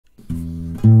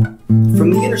From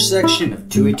the intersection of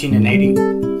 218 and 80,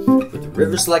 with the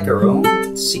rivers like our own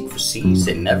that seek for seas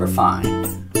they never find.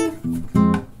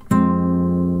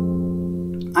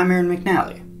 I'm Aaron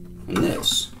McNally, and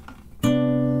this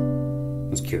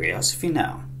is Curiosity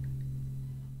Now.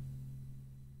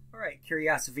 Alright,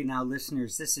 Curiosity Now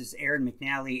listeners, this is Aaron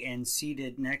McNally, and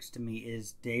seated next to me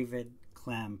is David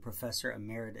Klemm, Professor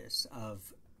Emeritus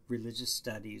of Religious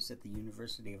Studies at the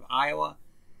University of Iowa,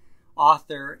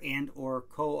 author and or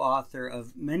co-author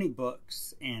of many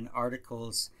books and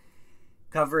articles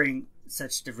covering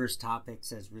such diverse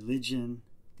topics as religion,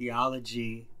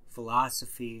 theology,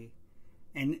 philosophy,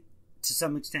 and to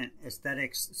some extent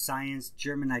aesthetics, science,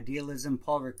 German idealism,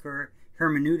 Paul Ricoeur,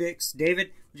 hermeneutics.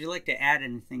 David, would you like to add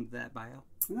anything to that bio?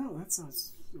 No, that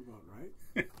sounds about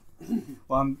right.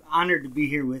 Well, I'm honored to be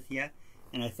here with you,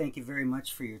 and I thank you very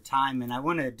much for your time. And I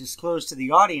want to disclose to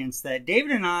the audience that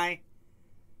David and I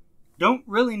don't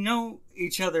really know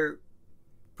each other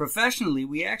professionally.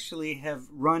 We actually have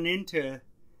run into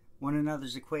one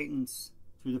another's acquaintance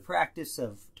through the practice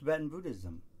of Tibetan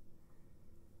Buddhism.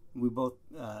 We both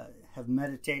have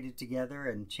meditated together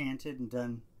and chanted and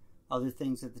done other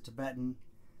things at the Tibetan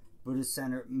Buddhist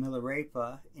Center,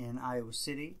 Milarepa in Iowa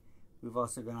City. We've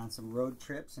also gone on some road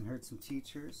trips and heard some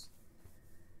teachers.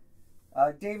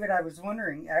 David, I was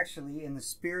wondering, actually, in the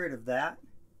spirit of that,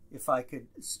 if I could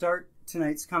start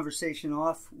tonight's conversation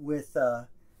off with a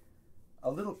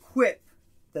little quip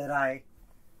that I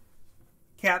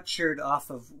captured off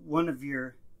of one of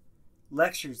your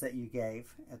lectures that you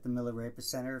gave at the Milarepa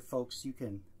Center. Folks, you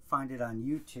can find it on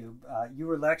YouTube. You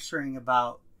were lecturing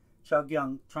about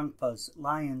Chogyam Trungpa's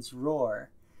Lion's Roar,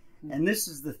 and this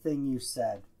is the thing you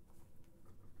said.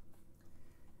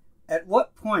 At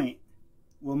what point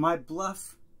will my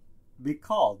bluff be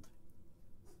called?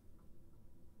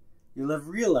 You'll have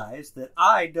realized that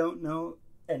I don't know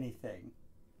anything,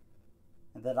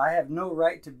 and that I have no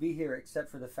right to be here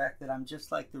except for the fact that I'm just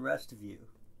like the rest of you.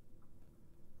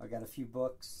 I got a few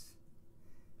books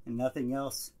and nothing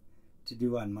else to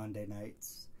do on Monday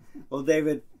nights. Well,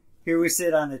 David, here we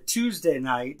sit on a Tuesday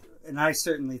night, and I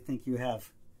certainly think you have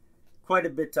quite a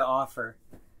bit to offer.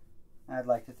 I'd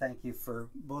like to thank you for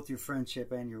both your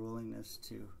friendship and your willingness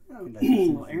to conduct this.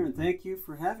 Well, Aaron, thank you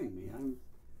for having me. I'm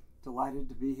delighted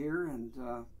to be here and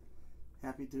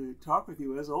happy to talk with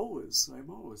you as always. I'm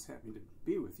always happy to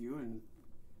be with you, and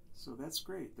so that's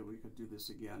great that we could do this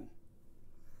again.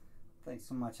 Thanks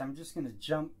so much. I'm just going to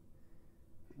jump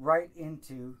right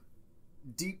into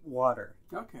deep water.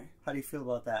 Okay. How do you feel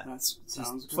about that? That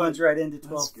sounds good. Plunge right into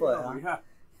 12 foot, huh?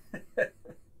 Yeah.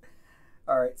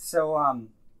 All right. So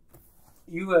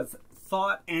you have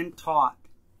thought and taught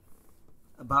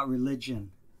about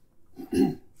religion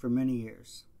for many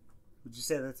years. Would you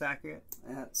say that's accurate?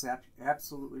 That's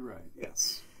absolutely right,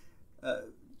 yes.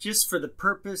 Just for the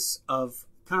purpose of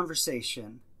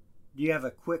conversation, do you have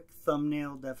a quick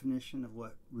thumbnail definition of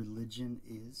what religion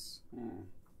is?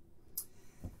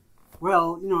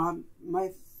 Well, you know, my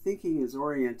thinking is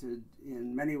oriented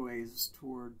in many ways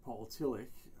toward Paul Tillich.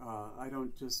 I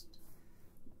don't just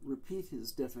repeat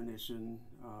his definition,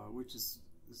 which is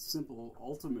simple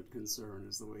ultimate concern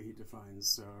is the way he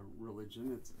defines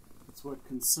religion. It's what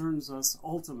concerns us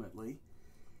ultimately,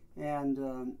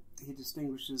 and he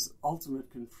distinguishes ultimate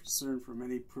concern from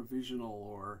any provisional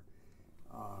or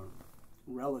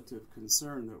relative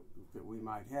concern that we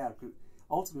might have.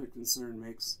 Ultimate concern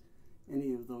makes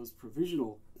any of those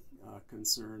provisional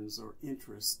concerns or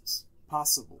interests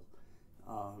possible.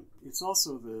 It's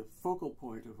also the focal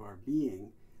point of our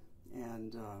being,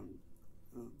 and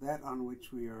that on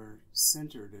which we are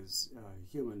centered as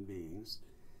human beings.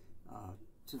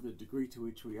 To the degree to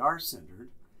which we are centered,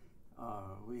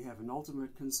 we have an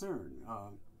ultimate concern.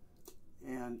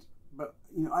 But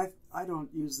you know, I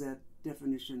don't use that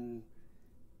definition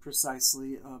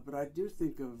precisely, but I do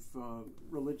think of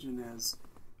religion as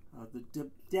the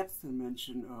depth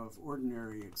dimension of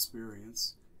ordinary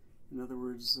experience. In other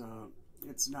words,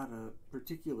 it's not a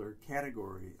particular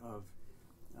category of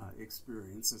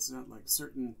experience. It's not like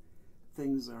certain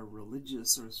things are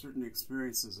religious or certain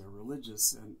experiences are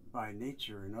religious and by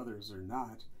nature and others are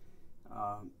not.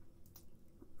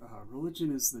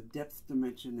 Religion is the depth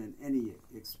dimension in any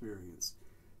experience.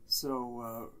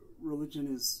 So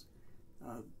religion is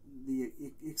the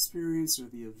experience or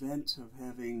the event of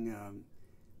having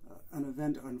an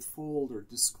event unfold or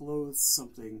disclose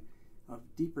something of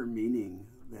deeper meaning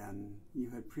than you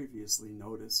had previously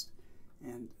noticed,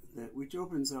 and that which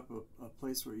opens up a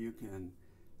place where you can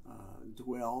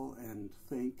dwell and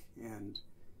think and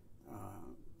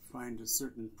find a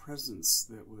certain presence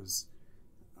that was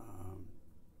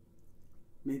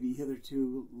maybe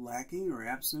hitherto lacking or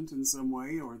absent in some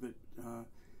way, or that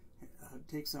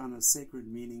takes on a sacred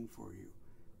meaning for you.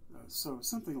 So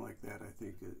something like that, I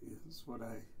think, is what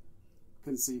I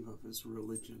conceive of as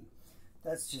religion.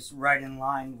 That's just right in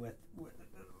line with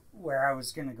where I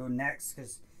was going to go next,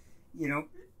 because,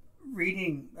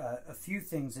 reading a few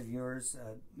things of yours,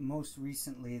 most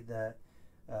recently the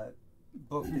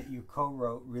book that you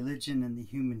co-wrote, Religion and the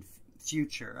Human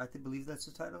Future. I believe that's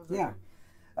the title of it. Yeah.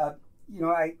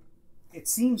 It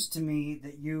seems to me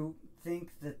that you think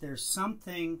that there's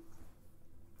something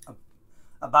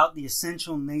about the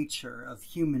essential nature of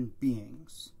human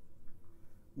beings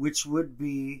which would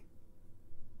be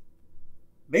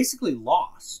basically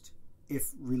lost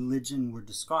if religion were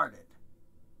discarded.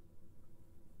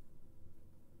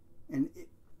 And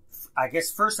I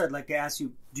guess first I'd like to ask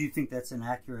you, do you think that's an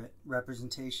accurate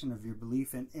representation of your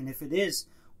belief? And if it is,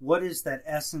 what is that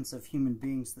essence of human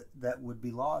beings that would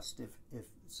be lost if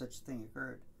such a thing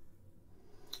occurred?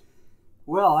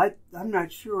 Well, I'm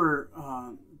not sure,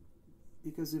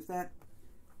 because if that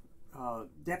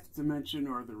depth dimension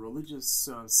or the religious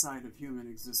side of human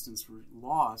existence were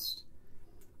lost,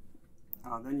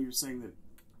 then you're saying that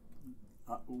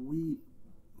we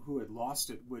who had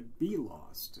lost it would be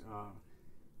lost.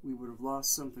 We would have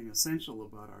lost something essential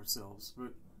about ourselves, but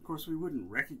of course we wouldn't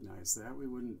recognize that. We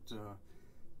wouldn't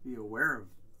be aware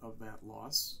of that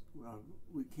loss.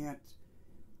 We can't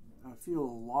feel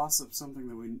a loss of something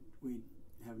that we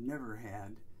have never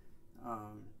had.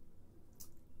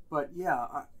 But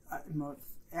yeah,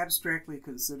 abstractly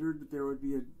considered, there would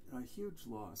be a huge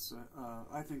loss.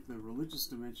 I think the religious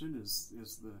dimension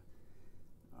is the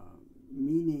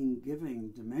meaning-giving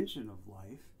dimension of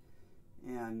life,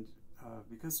 and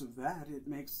because of that, it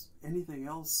makes anything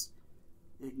else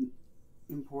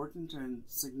important and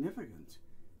significant.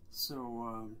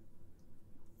 So,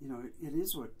 it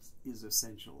is what is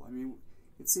essential. I mean,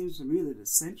 it seems to me that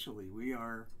essentially we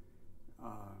are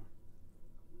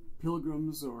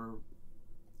pilgrims or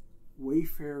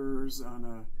wayfarers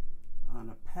on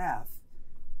a path,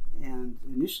 and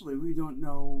initially we don't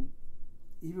know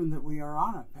even that we are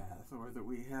on a path or that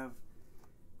we have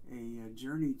a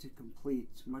journey to complete,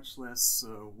 much less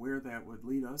where that would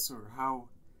lead us or how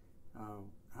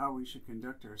we should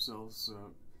conduct ourselves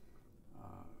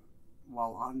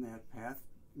while on that path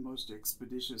most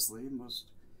expeditiously,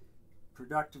 most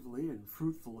productively and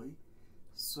fruitfully.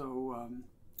 So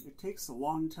it takes a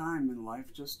long time in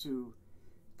life just to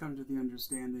come to the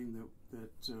understanding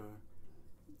that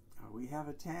we have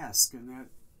a task, and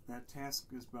that task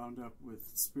is bound up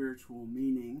with spiritual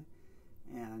meaning,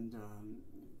 and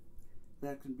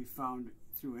that can be found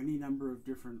through any number of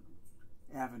different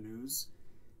avenues.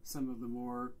 Some of the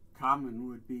more common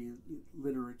would be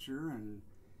literature and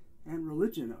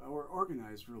religion, or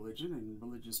organized religion and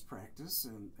religious practice,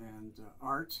 and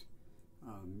art,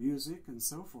 music, and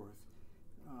so forth.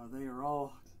 They are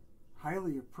all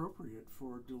highly appropriate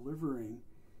for delivering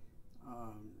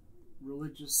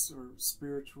religious or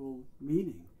spiritual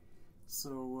meaning.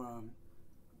 So,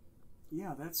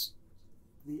 that's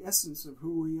the essence of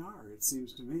who we are, it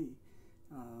seems to me.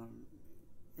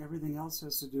 Everything else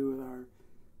has to do with our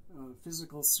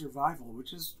physical survival,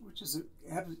 which is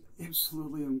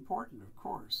absolutely important, of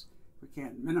course. We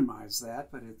can't minimize that,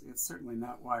 but it's certainly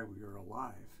not why we are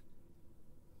alive.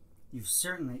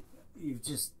 You've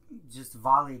just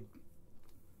volleyed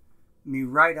me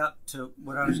right up to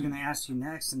what I was going to ask you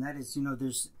next, and that is,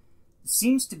 there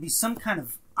seems to be some kind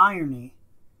of irony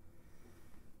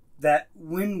that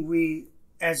when we,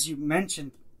 as you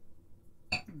mentioned,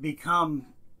 become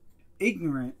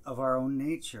ignorant of our own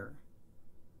nature,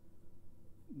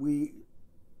 we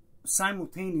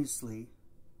simultaneously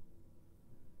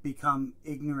become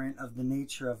ignorant of the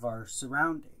nature of our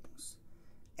surroundings.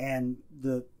 And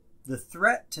the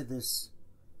threat to this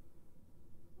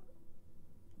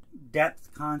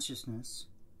depth consciousness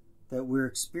that we're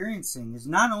experiencing is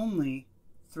not only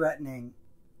threatening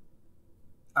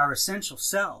our essential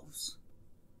selves,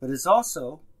 but it's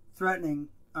also threatening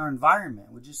our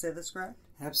environment. Would you say that's correct?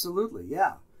 Absolutely,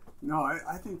 yeah. No,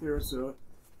 I think there's a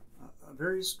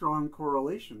very strong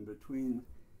correlation between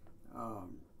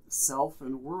self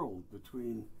and world,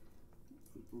 between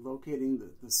locating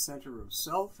the center of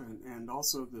self and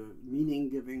also the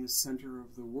meaning-giving center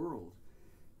of the world.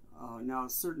 Now,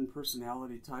 certain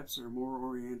personality types are more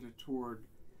oriented toward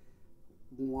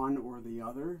one or the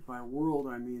other. By world,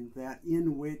 I mean that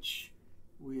in which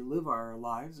we live our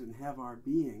lives and have our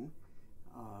being.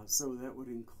 So that would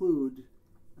include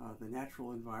the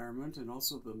natural environment and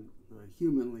also the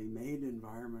humanly made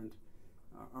environment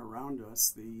around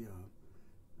us, the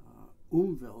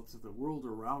Umwelt, the world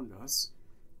around us.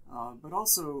 but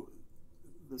also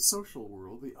the social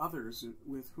world, the others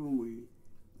with whom we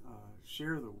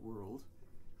share the world.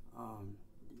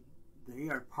 They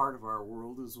are part of our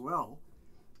world as well.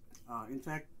 In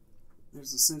fact,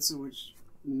 there's a sense in which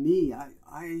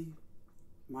I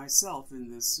myself in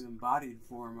this embodied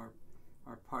form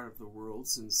are part of the world,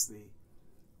 since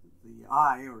the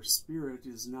I, or spirit,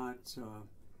 is not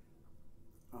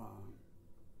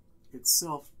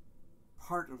itself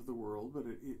part of the world, but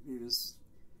it is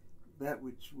that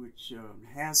which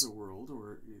has a world,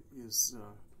 or is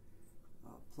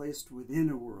placed within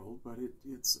a world, but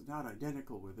it's not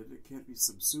identical with it. It can't be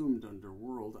subsumed under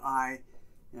world. I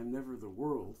am never the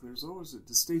world. There's always a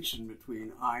distinction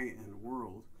between I and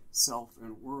world, self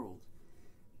and world.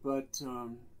 But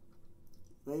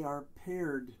they are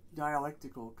paired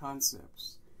dialectical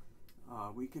concepts.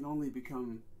 We can only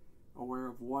become aware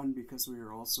of one because we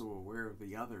are also aware of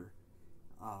the other,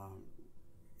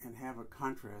 and have a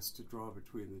contrast to draw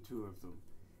between the two of them.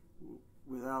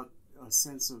 Without a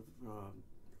sense of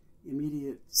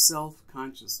immediate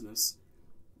self-consciousness,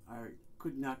 I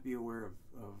could not be aware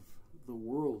of the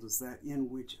world as that in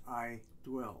which I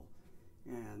dwell.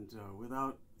 And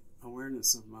without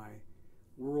awareness of my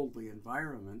worldly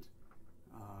environment,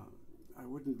 I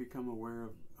wouldn't become aware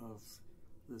of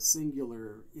the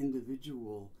singular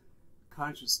individual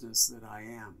consciousness that I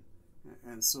am.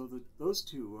 And so those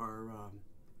two are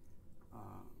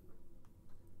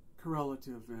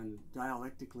correlative and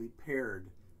dialectically paired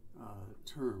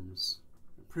terms,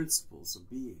 principles of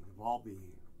being, of all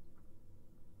being.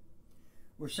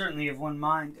 We're certainly of one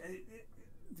mind.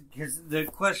 Because the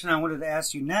question I wanted to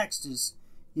ask you next is,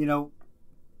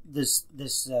 this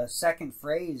second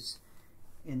phrase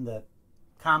in the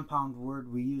compound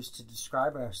word we use to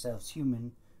describe ourselves,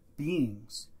 human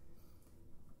beings.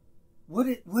 What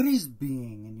is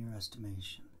being in your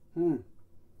estimation?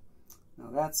 Now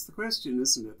that's the question,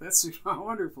 isn't it? That's a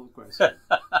wonderful question.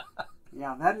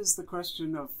 Yeah, that is the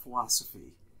question of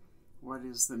philosophy. What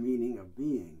is the meaning of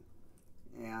being?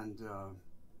 And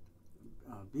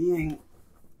being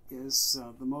is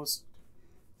the most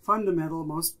fundamental,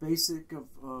 most basic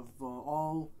of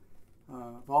all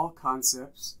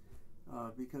concepts,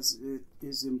 because it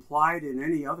is implied in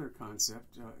any other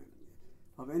concept.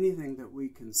 Of anything that we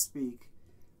can speak,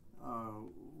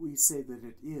 we say that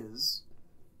it is,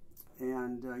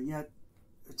 and yet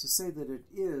to say that it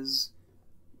is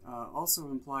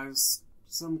also implies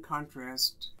some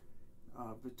contrast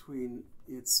between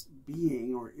its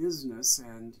being or isness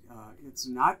and its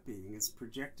not being, its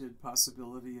projected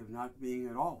possibility of not being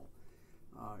at all,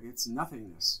 its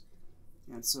nothingness.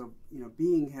 And so,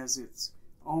 being has its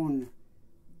own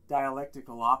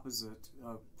dialectical opposite,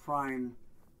 prime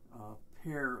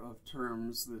pair of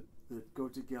terms that go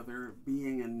together,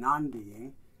 being and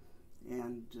non-being,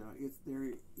 and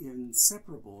they're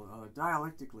inseparable,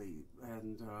 dialectically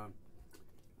and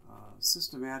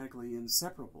systematically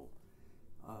inseparable.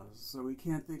 So we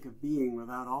can't think of being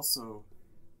without also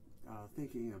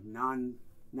thinking of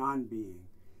non-being.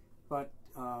 But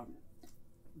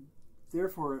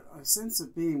therefore, a sense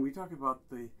of being, we talk about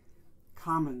the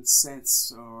common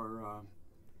sense, or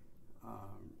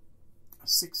a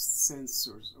sixth sense,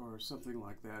 or something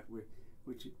like that,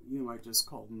 which you might just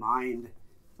call mind,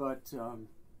 but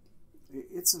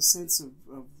it's a sense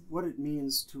of what it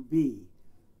means to be,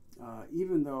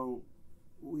 even though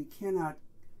we cannot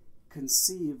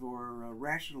conceive or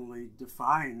rationally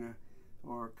define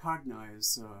or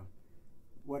cognize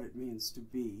what it means to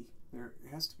be. There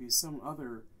has to be some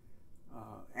other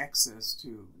access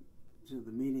to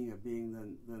the meaning of being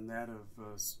than that of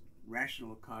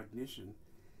rational cognition.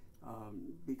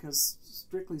 Because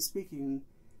strictly speaking,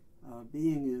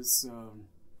 being is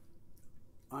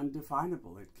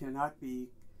undefinable. It cannot be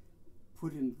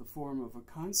put into the form of a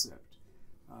concept.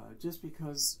 Just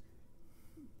because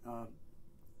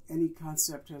any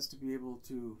concept has to be able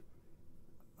to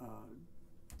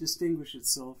distinguish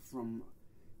itself from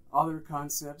other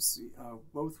concepts,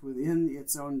 both within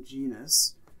its own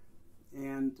genus,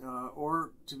 and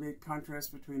or to make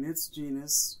contrast between its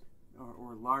genus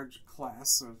or large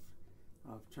class of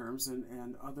terms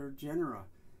and other genera.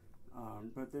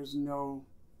 But there's no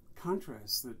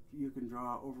contrast that you can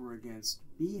draw over against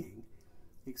being,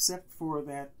 except for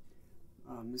that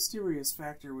mysterious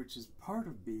factor which is part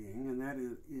of being, and that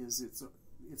is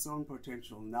its own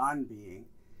potential non-being.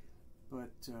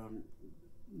 But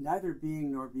neither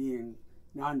being nor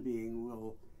non-being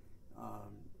will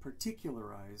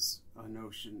particularize a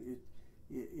notion.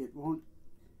 It won't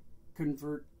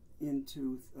convert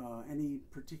into any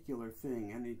particular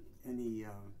thing,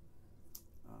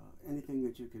 anything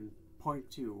that you can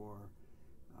point to or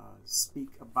speak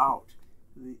about.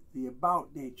 the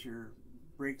about nature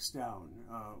breaks down.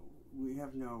 We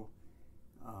have no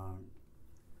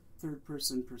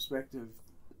third-person perspective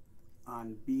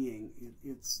on being.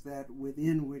 It's that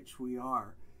within which we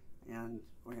are,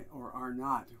 or are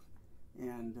not,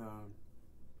 and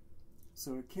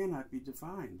so it cannot be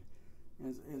defined.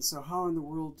 And so how in the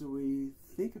world do we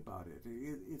think about it?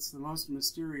 It's the most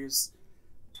mysterious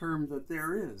term that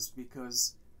there is,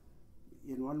 because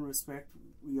in one respect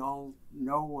we all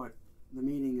know what the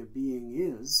meaning of being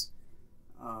is.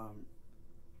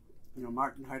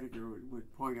 Martin Heidegger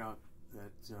would point out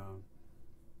that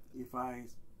if I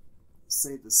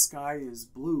say the sky is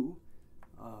blue,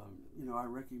 I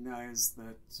recognize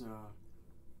that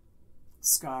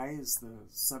sky is the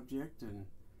subject, and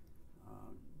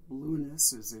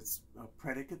blueness is its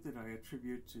predicate that I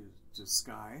attribute to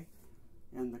sky,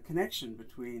 and the connection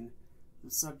between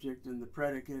the subject and the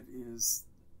predicate is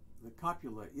the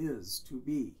copula, is to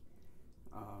be,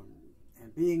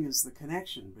 and being is the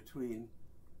connection between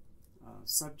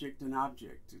subject and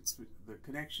object. It's the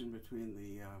connection between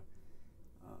the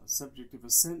subject of a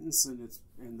sentence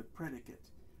and the predicate.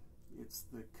 It's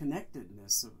the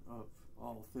connectedness of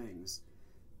all things.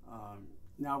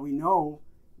 Now we know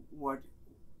what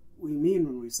we mean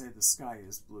when we say the sky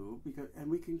is blue, and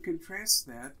we can contrast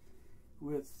that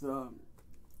with,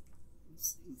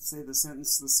 say, the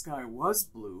sentence, the sky was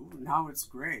blue, now it's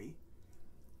gray.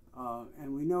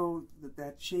 And we know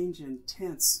that change in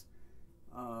tense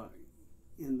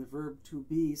in the verb to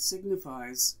be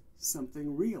signifies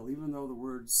something real, even though the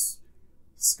words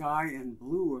sky and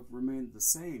blue have remained the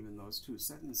same in those two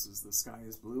sentences. The sky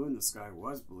is blue and the sky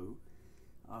was blue.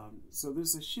 So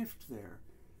there's a shift there.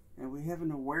 And we have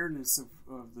an awareness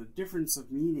of the difference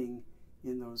of meaning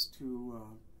in those two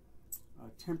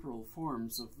temporal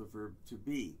forms of the verb to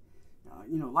be.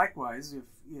 Likewise,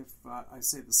 if I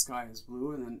say the sky is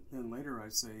blue, and then later I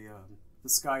say the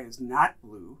sky is not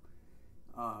blue,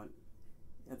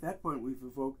 at that point we've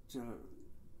evoked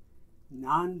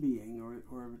non-being,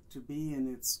 or to be in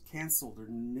its canceled or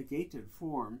negated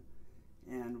form,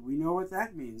 and we know what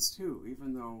that means too,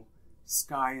 even though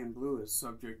sky and blue as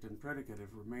subject and predicate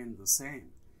have remained the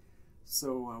same.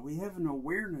 So we have an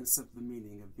awareness of the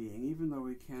meaning of being, even though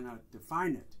we cannot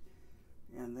define it.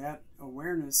 And that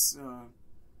awareness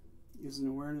is an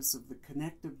awareness of the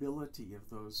connectability of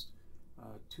those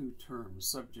two terms,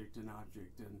 subject and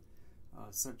object, and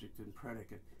subject and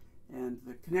predicate. And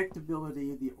the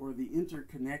connectability, or the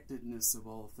interconnectedness of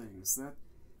all things,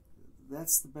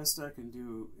 that's the best I can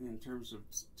do in terms of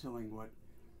telling what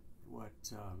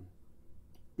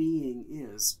being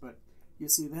is. But you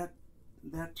see, that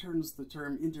turns the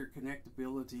term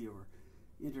interconnectability or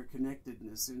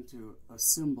interconnectedness into a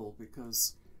symbol,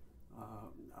 because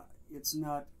it's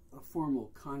not a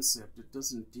formal concept. It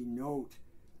doesn't denote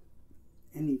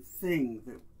anything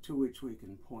to which we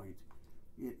can point.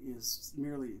 It is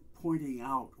merely pointing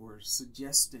out or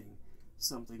suggesting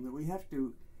something that we have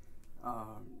to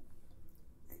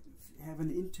have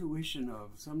an intuition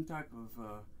of, some type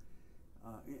of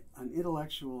an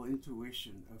intellectual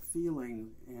intuition, a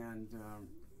feeling, and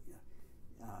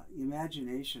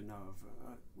imagination of.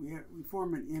 We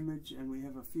form an image, and we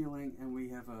have a feeling, and we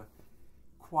have a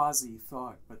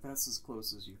quasi-thought, but that's as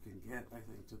close as you can get, I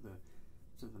think, to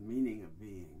the meaning of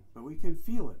being. But we can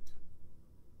feel it.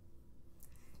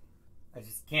 I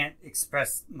just can't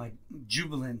express my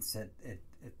jubilance at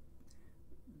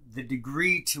the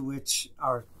degree to which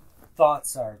our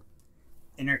thoughts are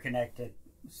interconnected,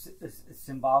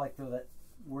 symbolic though that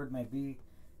word may be.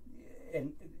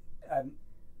 And I'm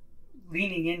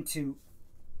leaning into,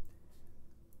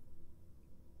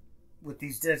 with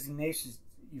these designations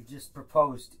you've just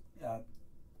proposed,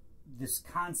 this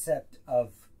concept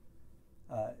of,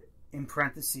 in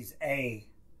parentheses,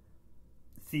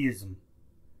 theism.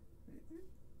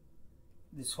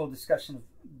 This whole discussion of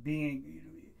being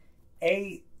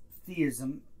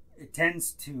atheism, it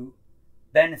tends to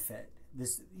benefit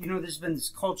this. There's been this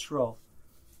cultural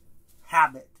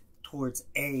habit towards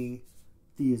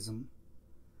atheism,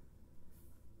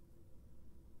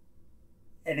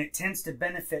 and it tends to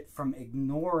benefit from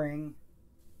ignoring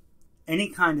any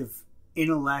kind of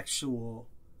intellectual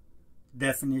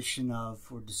definition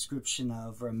of, or description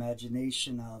of, or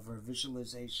imagination of, or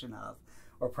visualization of,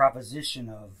 or proposition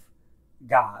of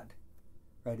God,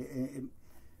 right?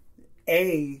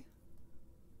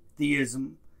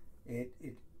 Atheism,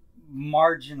 it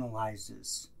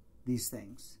marginalizes these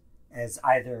things as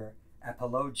either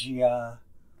apologia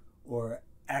or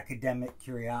academic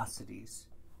curiosities.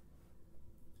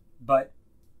 But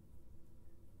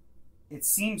it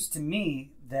seems to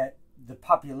me that the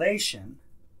population,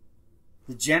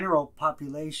 the general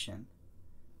population,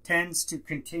 tends to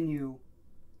continue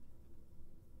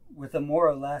with a more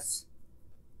or less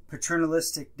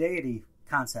paternalistic deity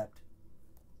concept,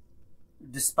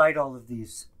 despite all of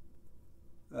these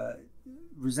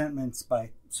resentments by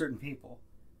certain people.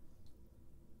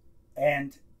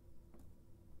 And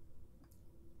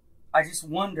I just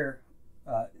wonder,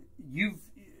 you've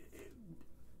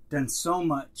done so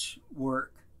much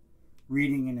work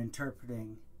reading and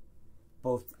interpreting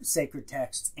both sacred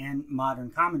texts and modern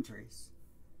commentaries.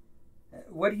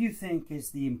 What do you think is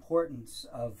the importance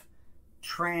of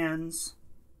trans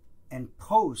and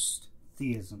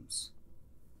post-theisms?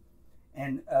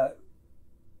 And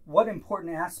what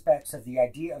important aspects of the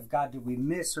idea of God do we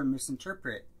miss or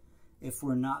misinterpret if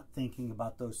we're not thinking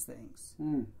about those things?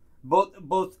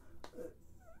 Both.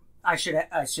 I should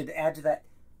add to that.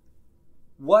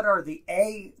 What are the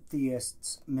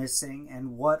atheists missing,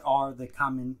 and what are the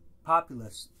common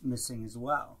populace missing as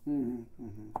well?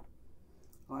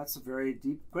 Well, that's a very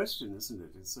deep question, isn't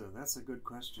it? That's a good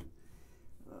question.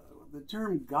 The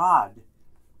term God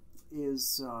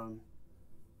is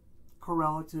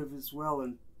correlative as well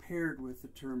and paired with the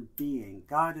term being.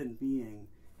 God and being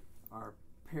are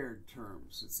paired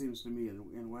terms, it seems to me,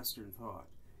 in Western thought.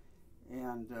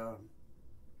 And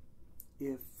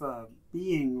if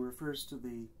being refers to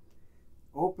the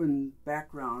open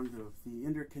background of the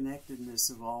interconnectedness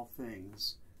of all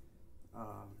things,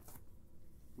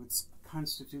 which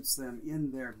constitutes them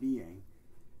in their being,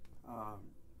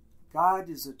 God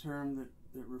is a term that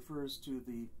refers to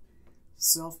the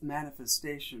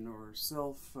self-manifestation or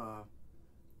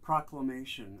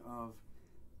self-proclamation of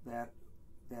that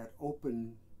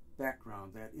open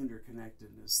background, that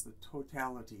interconnectedness, the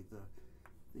totality,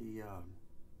 the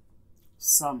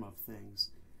sum of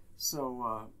things.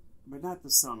 So, but not the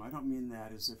sum. I don't mean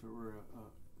that as if it were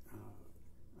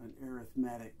an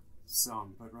arithmetic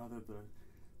sum, but rather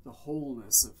the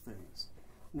wholeness of things.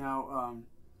 Now,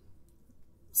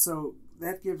 so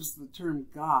that gives the term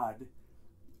God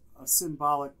a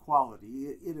symbolic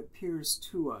quality. It appears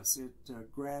to us. It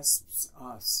grasps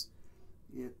us.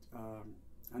 It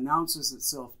announces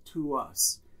itself to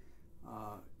us.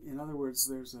 In other words,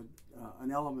 there's an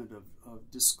element of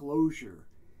disclosure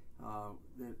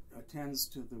that attends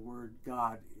to the word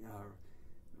God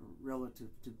relative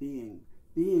to being.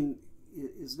 Being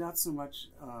is not so much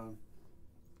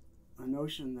a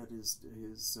notion that is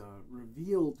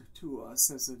revealed to us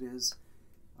as it is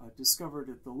discovered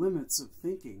at the limits of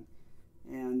thinking,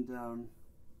 and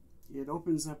it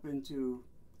opens up into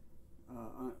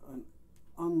an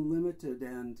unlimited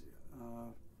and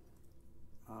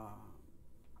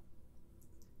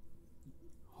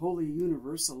wholly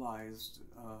universalized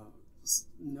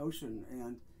notion.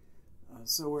 And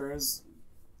so whereas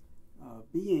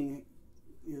being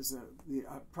is a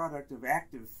product of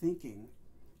active thinking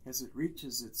as it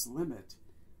reaches its limit,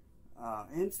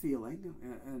 and feeling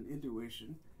and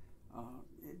intuition,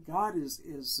 God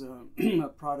is a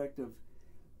product of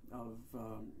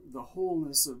the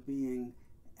wholeness of being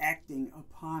acting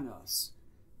upon us.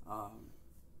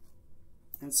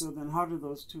 And so then how do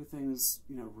those two things,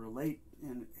 relate,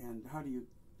 and how do you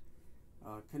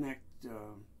connect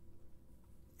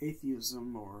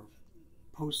atheism or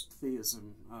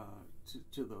post-theism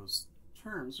to those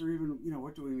terms, or even,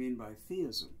 what do we mean by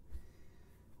theism?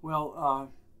 Well,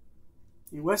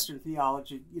 in Western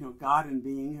theology, God and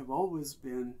being have always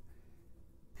been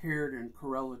paired in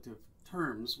correlative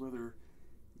terms, whether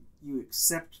you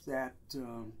accept that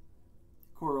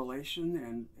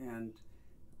correlation and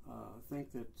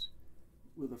think that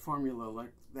with a formula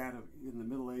like that in the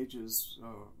Middle Ages,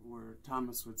 where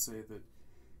Thomas would say that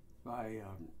by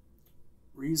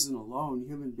reason alone,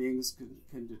 human beings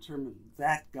can determine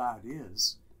that God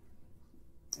is,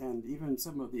 and even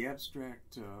some of the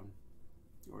abstract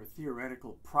or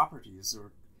theoretical properties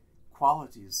or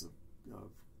qualities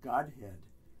of Godhead.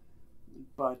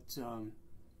 But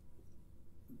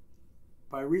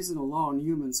by reason alone,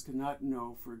 humans cannot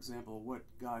know, for example, what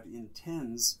God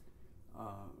intends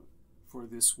for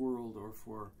this world or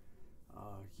for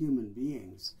human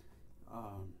beings.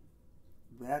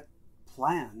 That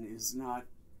plan is not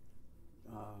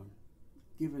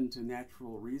given to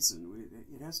natural reason.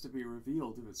 It has to be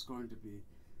revealed if it's going to be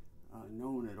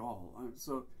known at all.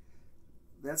 So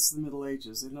that's the Middle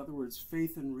Ages. In other words,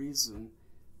 faith and reason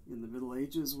in the Middle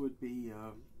Ages would be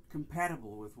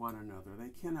compatible with one another.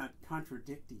 They cannot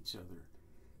contradict each other,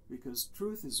 because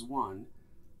truth is one,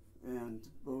 and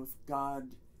both God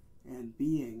and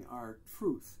being are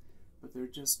truth, but they're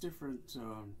just different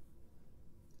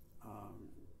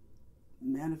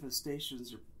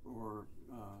manifestations or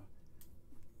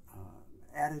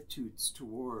attitudes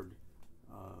toward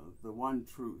the one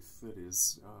truth that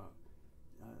is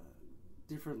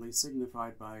differently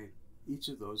signified by each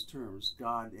of those terms,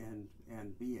 God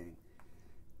and being.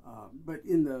 But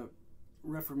in the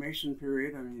Reformation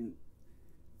period, I mean,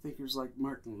 thinkers like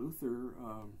Martin Luther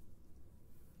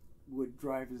would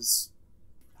drive as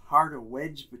hard a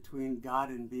wedge between God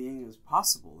and being as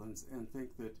possible, and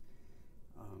think that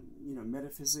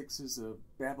metaphysics is a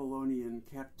Babylonian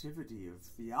captivity of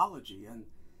theology,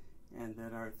 and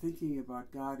that our thinking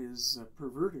about God is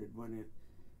perverted when it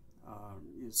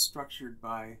is structured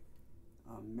by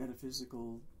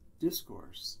metaphysical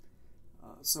discourse.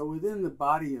 So within the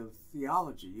body of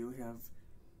theology, you have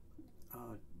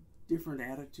different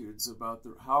attitudes about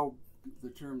how the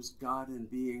terms God and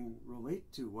being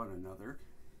relate to one another.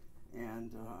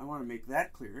 And I want to make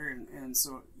that clear, and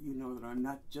so you know that I'm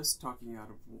not just talking out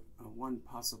of one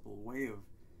possible way of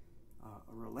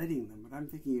relating them, but I'm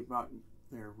thinking about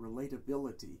their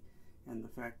relatability and the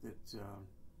fact that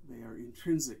they are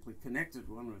intrinsically connected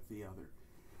one with the other.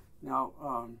 Now,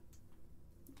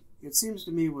 it seems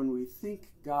to me when we think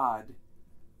God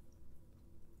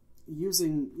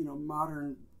using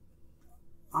modern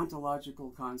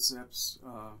ontological concepts,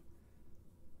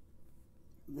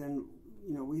 then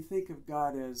we think of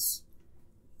God as,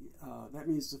 that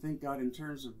means to think God in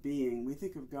terms of being. We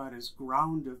think of God as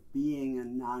ground of being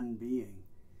and non-being.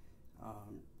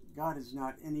 God is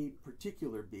not any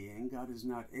particular being. God is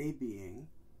not a being.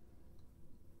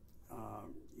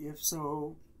 If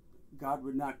so, God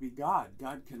would not be God.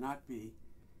 God cannot be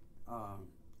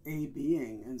a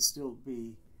being and still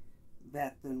be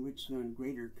that than which none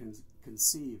greater can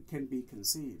be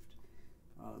conceived.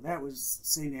 That was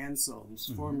St.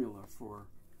 Anselm's formula for,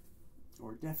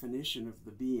 or definition of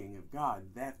the being of God,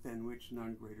 that than which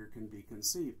none greater can be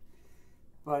conceived.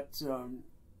 But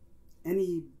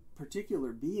any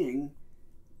particular being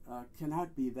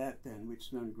cannot be that than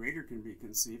which none greater can be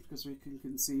conceived, because we can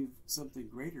conceive something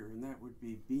greater, and that would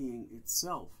be being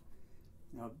itself.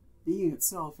 Now, being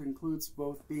itself includes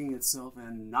both being itself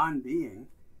and non-being.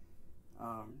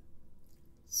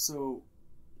 So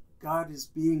God is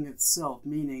being itself,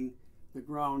 meaning the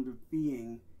ground of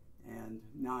being and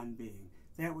non-being,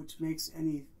 that which makes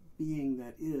any being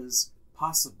that is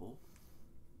possible,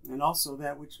 and also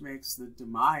that which makes the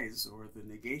demise or the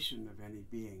negation of any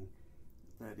being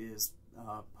that is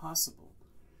possible.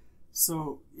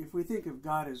 So if we think of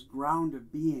God as ground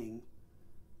of being,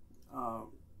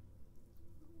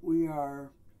 we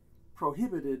are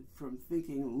prohibited from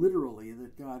thinking literally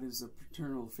that God is a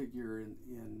paternal figure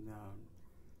in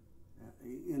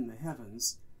the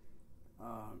heavens,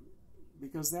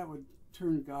 because that would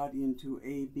turn God into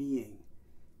a being.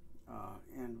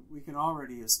 And we can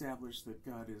already establish that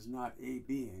God is not a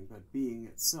being, but being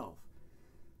itself.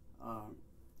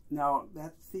 Now,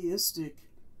 that theistic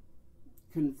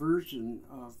conversion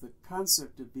of the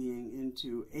concept of being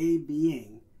into a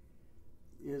being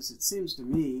is, it seems to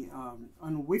me,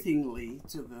 unwittingly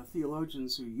to the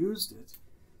theologians who used it,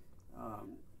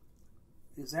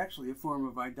 is actually a form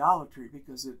of idolatry,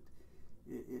 because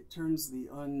it turns the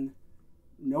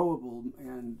unknowable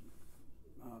and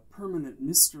permanent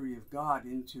mystery of God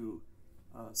into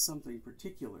something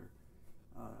particular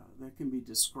that can be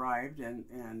described,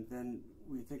 and then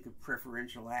we think of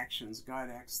preferential actions. God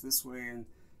acts this way and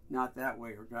not that way,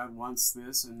 or God wants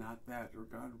this and not that, or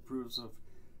God approves of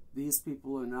these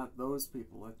people and not those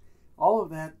people. All of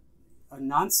that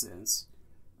nonsense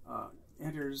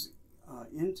enters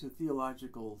into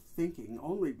theological thinking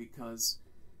only because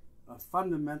a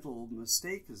fundamental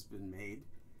mistake has been made,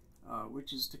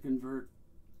 which is to convert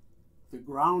the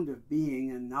ground of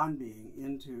being and non-being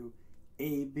into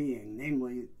a being,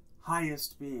 namely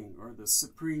highest being or the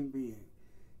supreme being.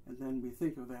 And then we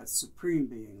think of that supreme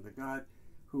being, the God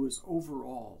who is over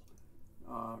all,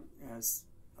 as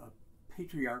a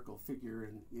patriarchal figure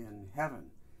in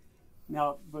heaven.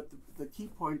 Now, but the key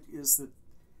point is that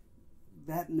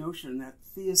that notion, that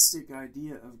theistic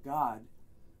idea of God,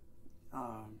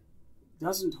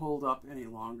 doesn't hold up any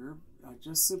longer,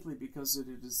 just simply because it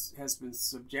has been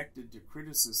subjected to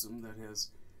criticism that has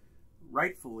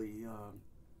rightfully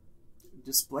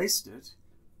displaced it,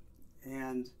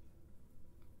 and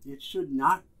it should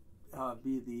not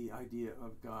be the idea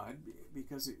of God,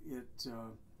 because it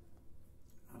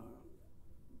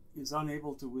is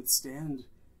unable to withstand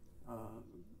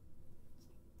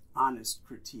honest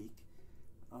critique.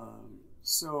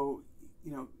 So,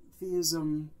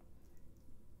 theism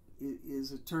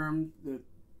is a term that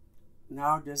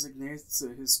now designates a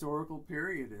historical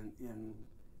period in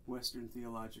Western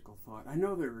theological thought. I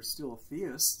know there are still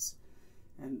theists,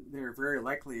 and they're very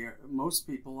likely, most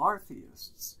people are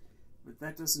theists, But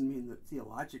that doesn't mean that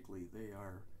theologically they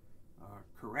are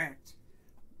correct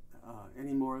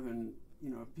any more than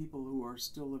people who are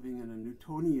still living in a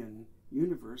Newtonian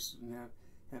universe and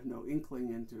have no inkling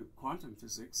into quantum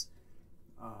physics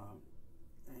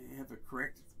have a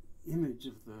correct image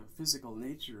of the physical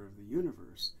nature of the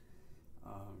universe.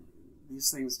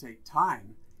 These things take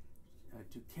time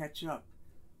to catch up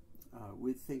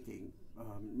with thinking.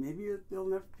 Maybe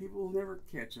people will never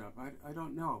catch up. I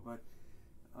don't know, but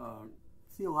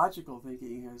theological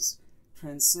thinking has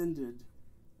transcended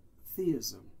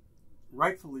theism,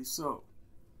 rightfully so.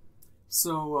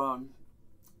 So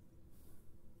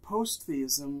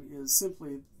post-theism is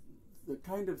simply the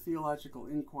kind of theological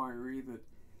inquiry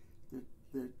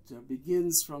that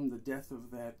begins from the death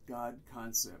of that God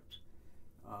concept,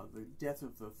 the death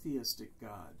of the theistic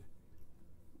God.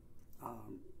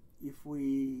 If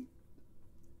we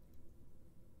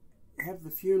have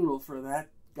the funeral for that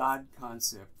God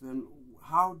concept, then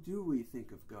how do we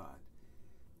think of God?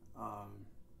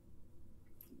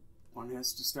 One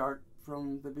has to start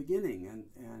from the beginning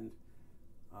and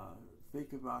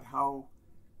think about how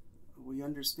we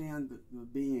understand the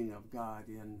being of God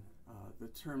in the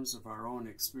terms of our own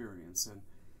experience, and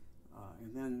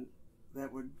then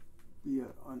that would be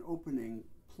an opening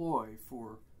ploy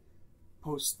for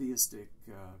post-theistic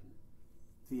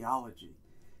theology.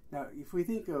 Now, if we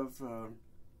think of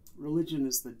religion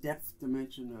as the depth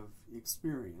dimension of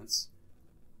experience,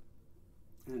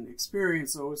 and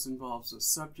experience always involves a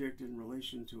subject in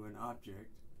relation to an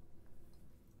object,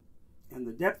 and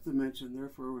the depth dimension,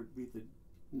 therefore, would be the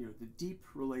deep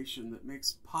relation that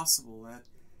makes possible that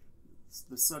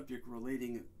the subject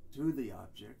relating to the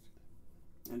object,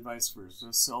 and vice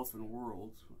versa, self and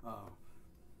world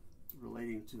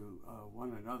relating to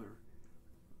one another.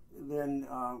 Then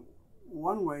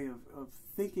one way of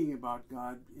thinking about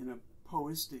God in a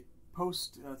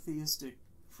post-theistic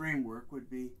framework would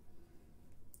be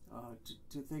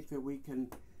to think that we can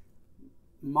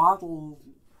model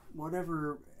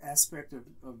whatever aspect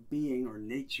of being or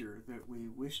nature that we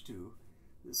wish to.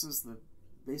 This is the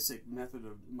basic method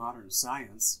of modern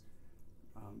science.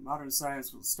 Modern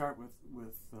science will start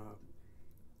with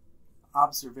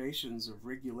observations of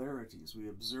regularities. We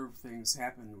observe things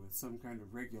happen with some kind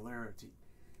of regularity.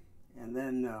 And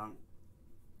then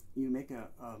you make a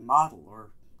model,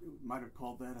 or you might have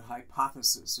called that a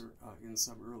hypothesis in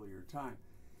some earlier time.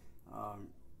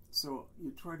 So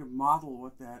you try to model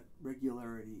what that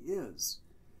regularity is.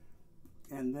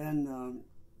 And then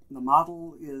the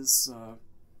model is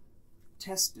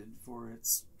tested for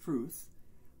its truth.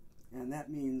 And that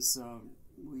means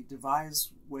we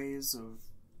devise ways of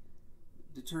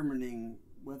determining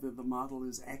whether the model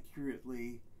is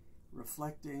accurately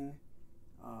reflecting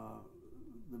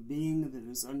the being that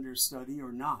is under study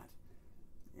or not.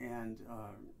 And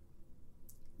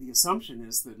the assumption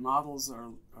is that models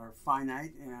are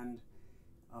finite and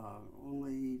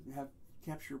only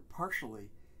capture partially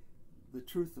the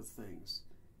truth of things.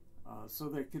 So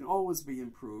they can always be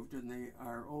improved, and they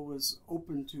are always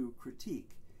open to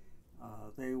critique.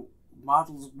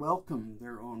 Models welcome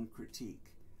their own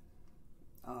critique.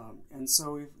 And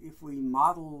so if we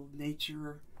model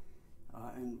nature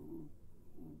and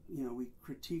we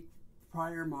critique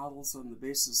prior models on the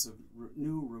basis of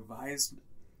new revised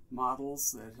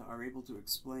models that are able to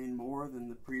explain more than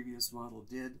the previous model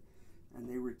did, and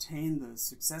they retain the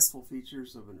successful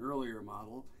features of an earlier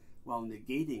model while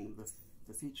negating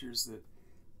the features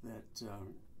that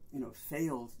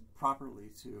failed properly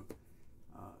to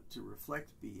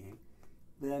reflect being,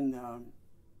 then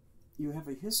you have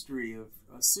a history of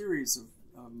a series of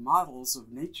models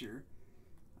of nature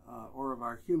or of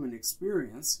our human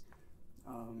experience,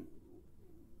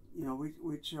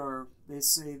 which are, they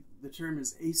say the term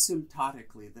is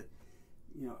asymptotically, that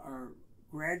are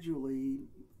gradually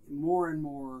more and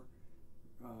more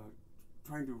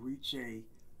trying to reach a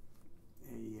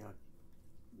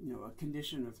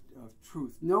condition of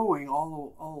truth, knowing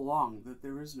all along that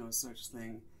there is no such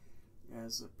thing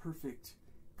as a perfect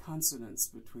consonance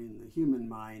between the human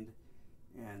mind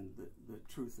and the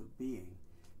truth of being.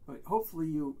 But hopefully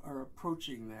you are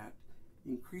approaching that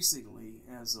increasingly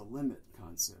as a limit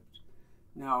concept.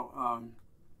 Now,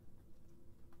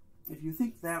 if you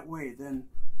think that way, then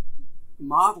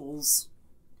models,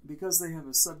 because they have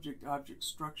a subject-object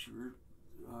structure,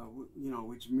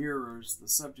 which mirrors the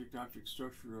subject-object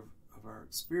structure of our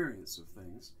experience of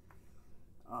things,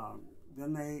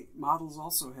 then models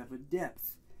also have a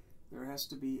depth. There has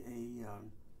to be a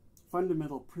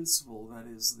fundamental principle that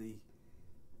is the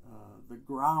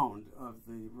ground of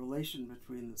the relation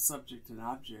between the subject and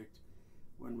object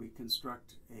when we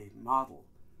construct a model.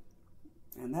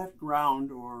 And that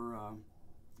ground or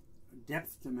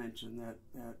depth dimension,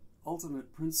 that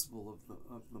ultimate principle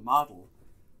of the model,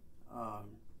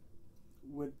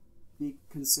 would be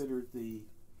considered the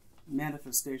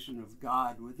manifestation of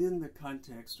God within the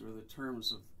context or the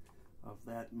terms of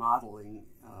that modeling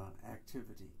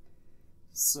activity.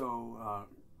 So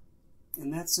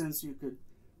in that sense, you could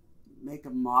make a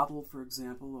model, for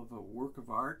example, of a work of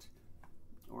art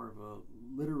or of a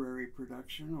literary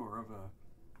production or of a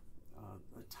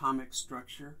atomic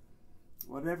structure,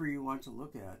 whatever you want to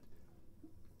look at,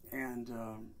 and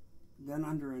then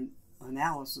under an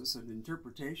analysis and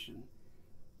interpretation,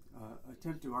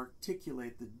 attempt to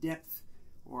articulate the depth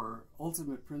or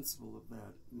ultimate principle of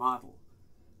that model,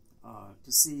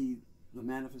 to see the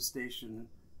manifestation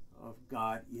of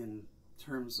God in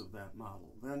terms of that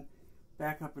model. Then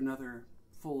back up another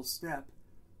full step,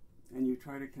 and you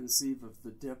try to conceive of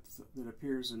the depth that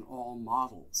appears in all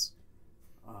models.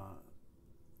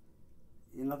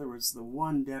 In other words, the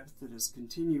one depth that is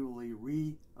continually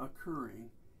reoccurring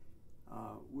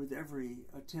with every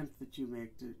attempt that you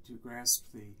make to grasp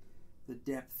the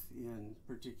depth in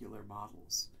particular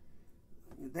models.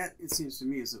 That, it seems to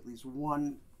me, is at least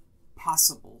one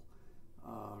possible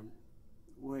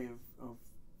way of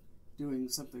doing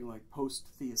something like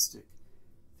post-theistic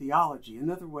theology.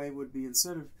 Another way would be,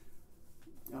 instead of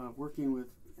working with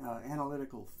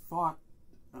analytical thought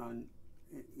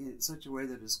in such a way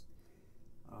that is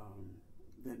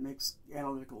that makes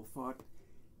analytical thought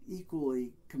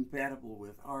equally compatible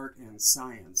with art and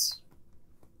science,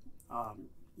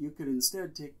 you could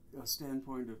instead take a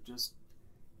standpoint of just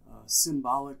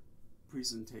symbolic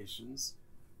presentations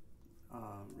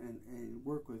and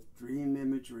work with dream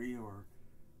imagery or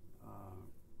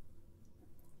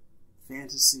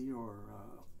fantasy or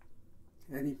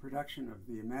any production of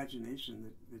the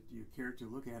imagination that you care to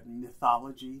look at,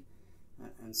 mythology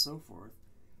and so forth,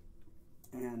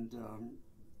 and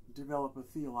develop a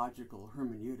theological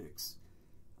hermeneutics,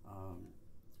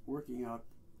 working out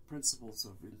principles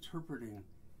of interpreting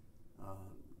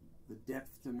the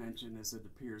depth dimension as it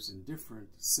appears in different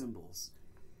symbols.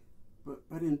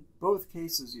 But in both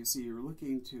cases, you see, you're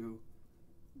looking to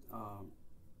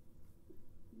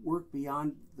work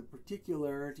beyond the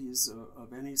particularities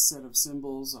of any set of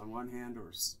symbols on one hand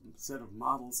or set of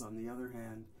models on the other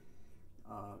hand,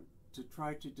 to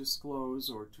try to disclose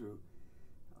or to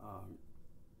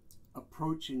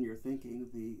approach in your thinking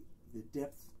the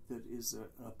depth that is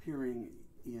appearing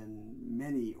in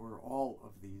many or all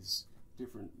of these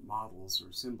different models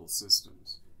or symbol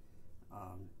systems.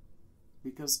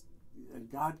 Because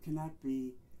God cannot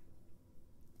be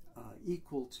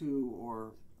equal to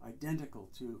or identical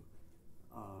to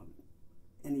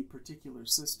any particular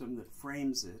system that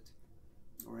frames it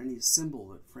or any symbol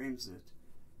that frames it.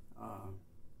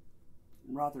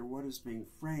 Rather, what is being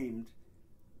framed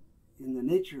in the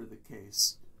nature of the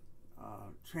case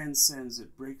transcends,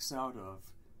 it breaks out of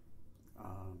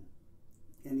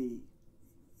any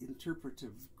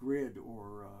interpretive grid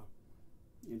or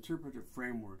interpretive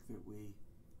framework that we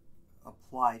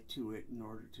apply to it in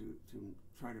order to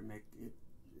try to make it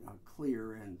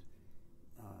clear and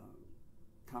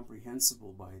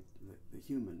comprehensible by the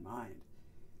human mind.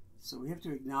 So we have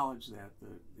to acknowledge that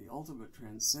the ultimate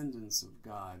transcendence of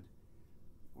God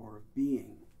or of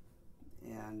being,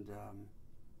 and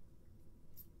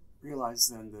realize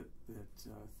then that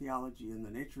theology in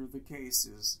the nature of the case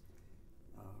is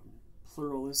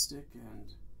pluralistic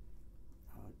and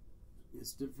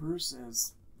is diverse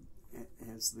as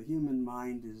the human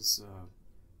mind is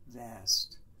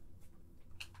vast.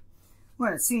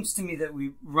 Well, it seems to me that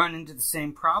we run into the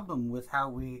same problem with how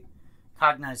we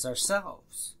cognize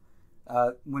ourselves.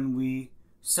 When we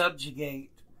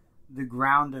subjugate the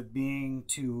ground of being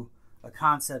to a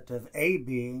concept of a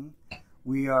being,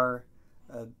 we are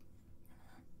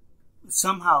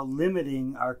somehow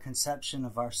limiting our conception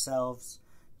of ourselves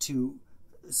to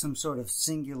some sort of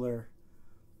singular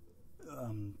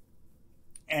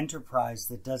enterprise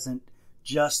that doesn't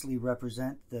justly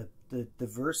represent the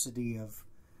diversity of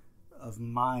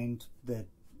mind that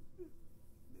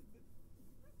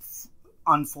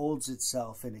unfolds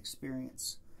itself in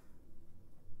experience.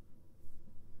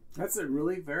 That's a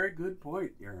really very good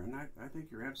point, Aaron. I think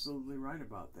you're absolutely right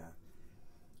about that.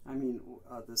 I mean,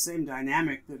 the same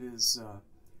dynamic that is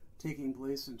taking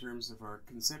place in terms of our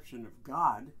conception of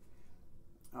God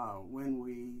when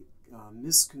we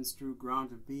misconstrue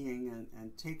ground of being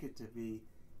and take it to be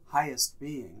highest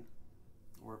being,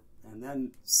 and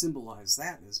then symbolize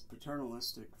that as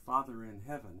paternalistic Father in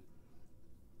heaven.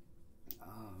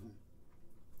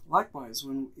 Likewise,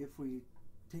 if we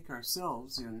take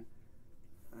ourselves in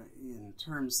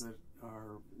terms that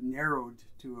are narrowed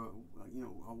to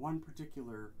a one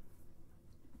particular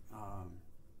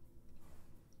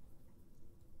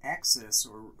access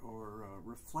or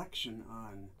reflection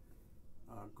on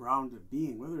ground of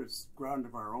being, whether it's ground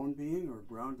of our own being or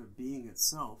ground of being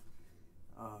itself,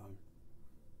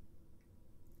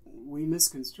 we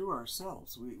misconstrue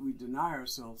ourselves. We deny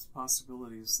ourselves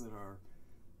possibilities that are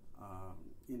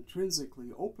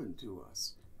intrinsically open to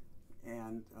us.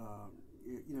 And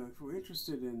if we're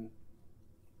interested in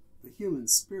the human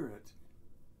spirit,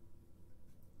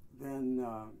 then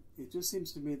it just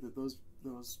seems to me that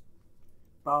those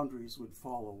boundaries would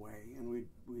fall away, and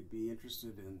we'd be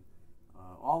interested in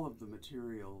all of the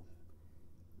material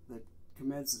that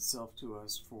commends itself to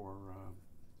us for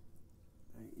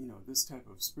this type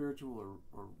of spiritual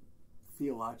or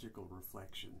theological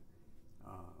reflection.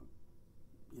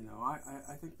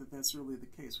 I think that that's really the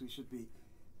case. We should be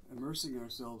immersing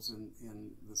ourselves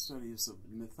in the studies of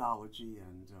mythology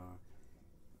and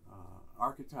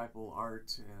archetypal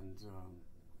art and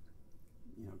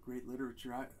great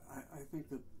literature. I think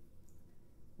that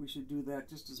we should do that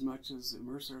just as much as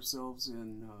immerse ourselves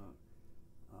in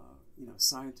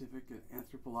scientific and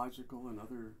anthropological and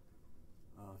other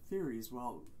theories,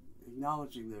 while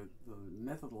acknowledging the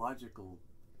methodological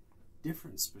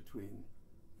difference between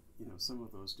some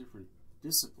of those different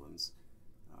disciplines,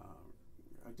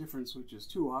 a difference which is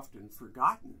too often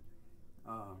forgotten.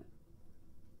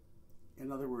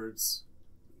 In other words,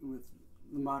 with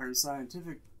the modern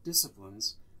scientific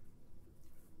disciplines,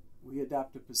 we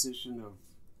adopt a position of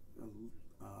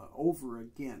over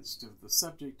against, of the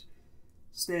subject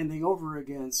standing over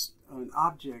against an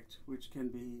object which can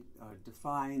be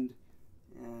defined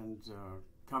and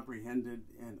comprehended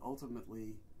and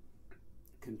ultimately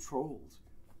controlled.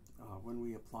 When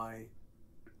we apply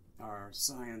our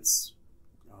science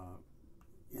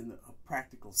in a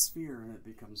practical sphere and it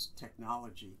becomes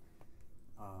technology,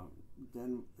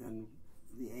 then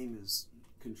the aim is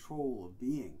control of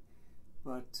being.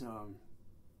 But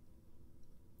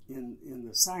in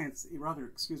the science,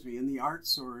 in the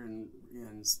arts or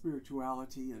in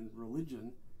spirituality and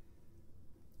religion,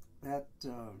 that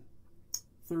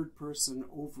third person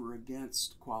over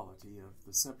against quality of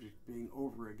the subject being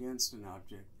over against an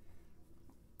object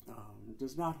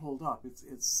does not hold up.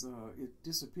 It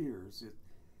disappears.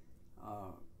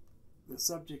 The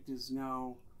subject is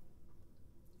now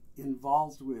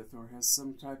involved with or has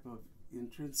some type of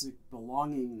intrinsic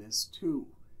belongingness to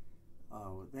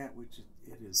that which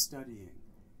it is studying.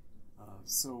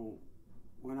 So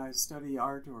when I study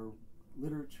art or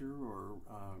literature or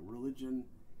religion,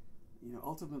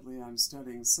 ultimately I'm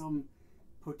studying some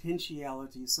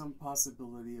potentiality, some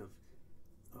possibility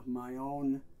of my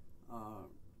own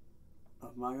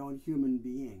human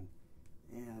being,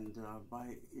 and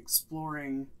by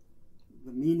exploring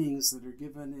the meanings that are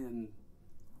given in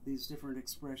these different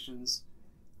expressions,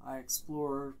 I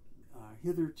explore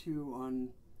hitherto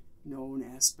unknown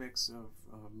aspects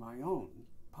of my own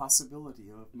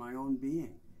possibility, of my own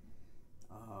being.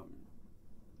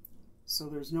 So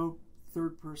there's no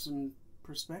third-person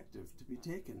perspective to be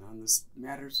taken on the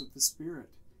matters of the spirit.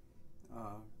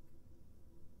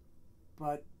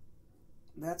 But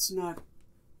that's not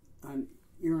an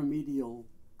irremediable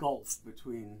gulf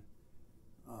between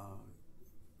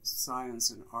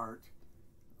science and art.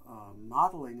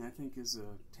 Modeling, I think, is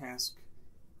a task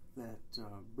that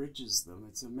bridges them.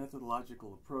 It's a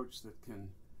methodological approach that can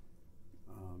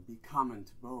be common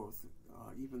to both,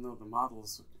 even though the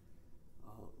models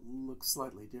look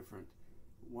slightly different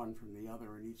one from the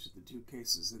other in each of the two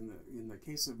cases. In the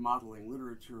case of modeling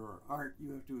literature or art,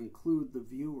 you have to include the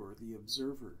viewer, the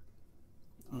observer,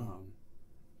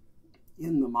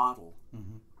 in the model.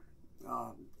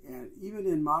 And even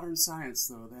in modern science,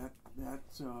 though,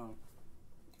 that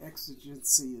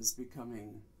exigency is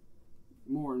becoming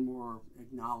more and more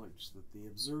acknowledged, that the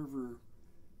observer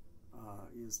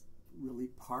is really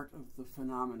part of the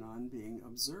phenomenon being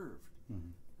observed.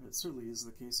 It certainly is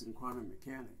the case in quantum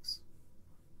mechanics.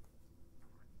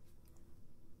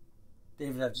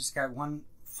 David, I've just got one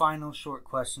final short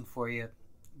question for you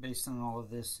based on all of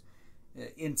this.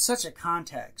 In such a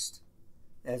context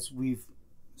as we've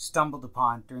stumbled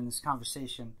upon during this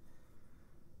conversation,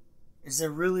 is there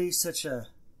really such a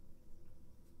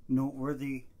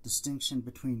noteworthy distinction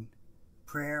between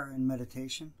prayer and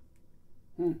meditation?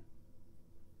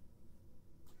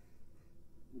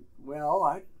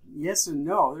 Well, yes and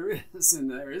no. There is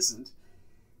and there isn't.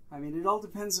 I mean, it all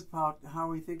depends about how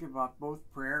we think about both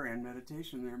prayer and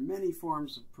meditation. There are many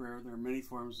forms of prayer. There are many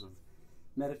forms of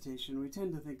meditation. We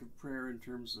tend to think of prayer in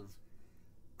terms of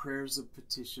prayers of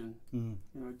petition.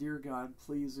 Dear God,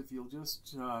 please, if you'll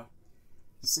just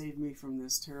save me from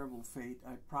this terrible fate.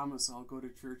 I promise I'll go to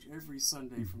church every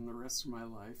Sunday from the rest of my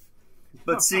life.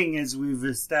 But seeing as we've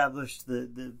established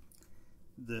the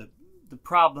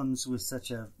problems with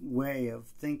such a way of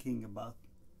thinking about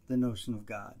the notion of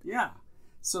God. Yeah,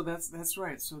 so that's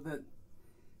right. So that,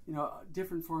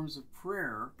 different forms of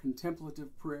prayer,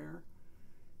 contemplative prayer,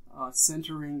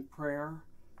 centering prayer,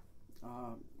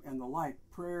 and the like.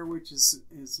 Prayer, which is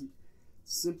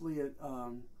simply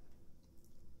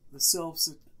the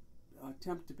self's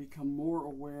attempt to become more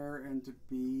aware and to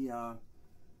be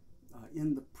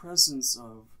in the presence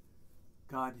of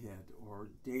Godhead or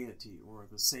deity or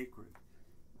the sacred.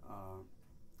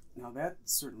 Now that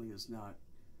certainly is not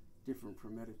different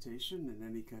from meditation in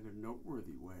any kind of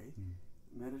noteworthy way.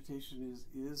 Meditation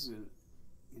is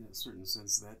in a certain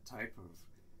sense that type of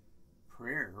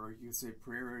prayer, or you could say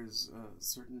prayer is a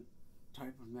certain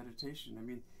type of meditation. I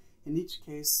mean, in each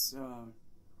case,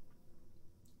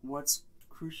 what's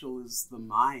crucial is the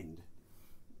mind.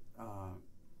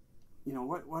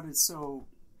 What is so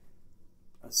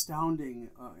astounding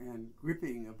and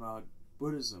gripping about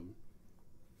Buddhism,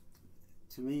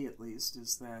 to me at least,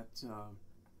 is that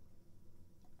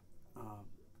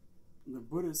the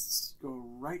Buddhists go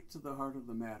right to the heart of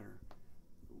the matter,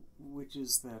 which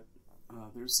is that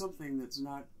there's something that's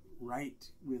not right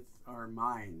with our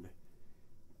mind.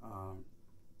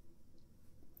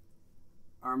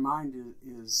 Our mind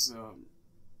is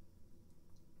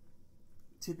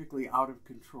typically out of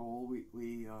control.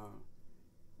 We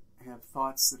have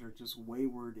thoughts that are just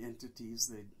wayward entities.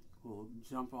 They will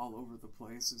jump all over the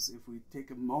place. As if we take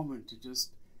a moment to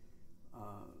just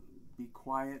be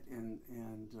quiet and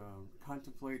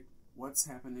contemplate what's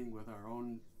happening with our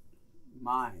own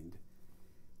mind,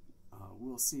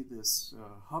 we'll see this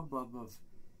hubbub of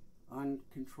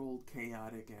uncontrolled,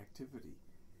 chaotic activity.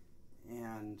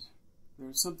 And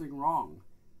there's something wrong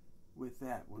with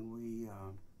that when we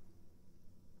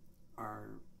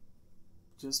are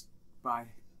just by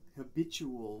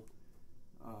habitual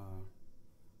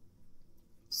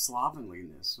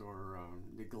slovenliness or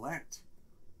neglect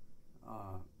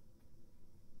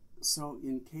so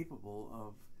incapable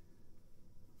of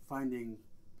finding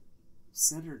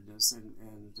centeredness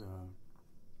and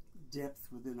depth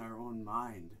within our own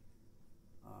mind.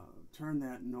 Turn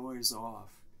that noise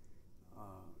off.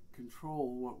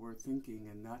 Control what we're thinking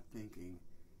and not thinking.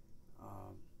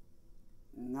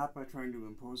 Not by trying to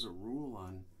impose a rule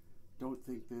on don't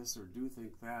think this or do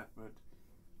think that, but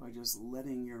by just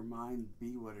letting your mind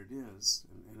be what it is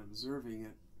and observing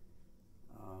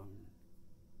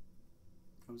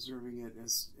it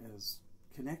as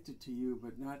connected to you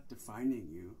but not defining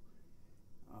you.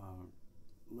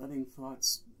 Letting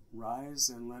thoughts rise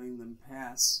and letting them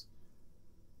pass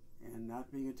and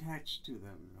not being attached to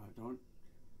them. Don't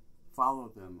follow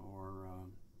them or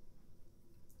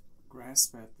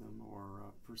grasp at them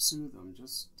or pursue them.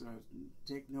 Just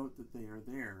take note that they are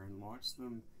there and watch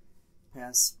them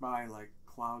pass by like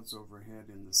clouds overhead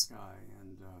in the sky.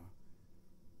 And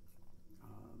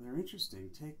they're interesting.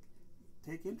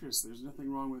 Take interest. There's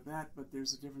nothing wrong with that, but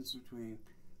there's a difference between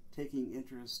taking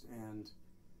interest and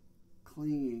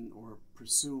clinging or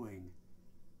pursuing.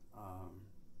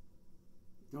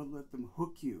 Don't let them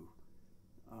hook you.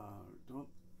 Don't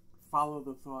follow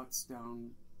the thoughts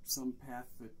down some path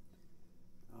that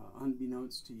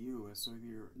unbeknownst to you, so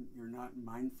you're not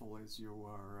mindful as you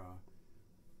are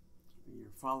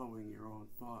you're following your own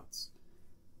thoughts.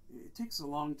 It takes a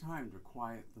long time to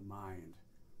quiet the mind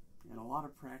and a lot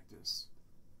of practice,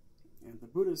 and the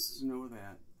Buddhists know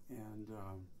that, and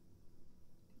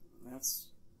that's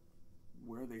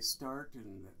where they start,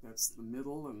 and that's the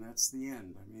middle, and that's the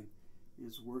end. I mean,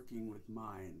 is working with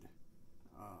mind.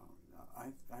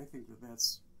 I think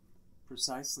that's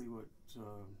precisely what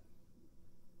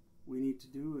we need to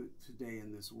do today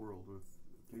in this world with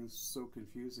things so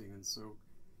confusing and so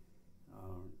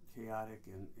chaotic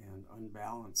and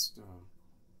unbalanced.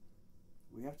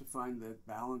 We have to find that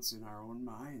balance in our own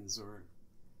minds, or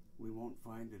we won't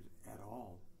find it at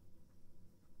all.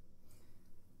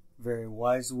 Very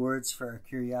wise words for our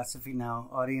Curiosity Now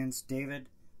audience. David,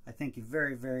 I thank you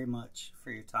very, very much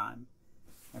for your time.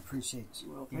 I appreciate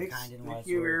you. Well, your kind and wise thank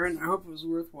you, words. Aaron. I hope it was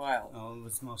worthwhile. Oh, it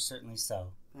was most certainly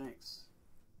so. Thanks.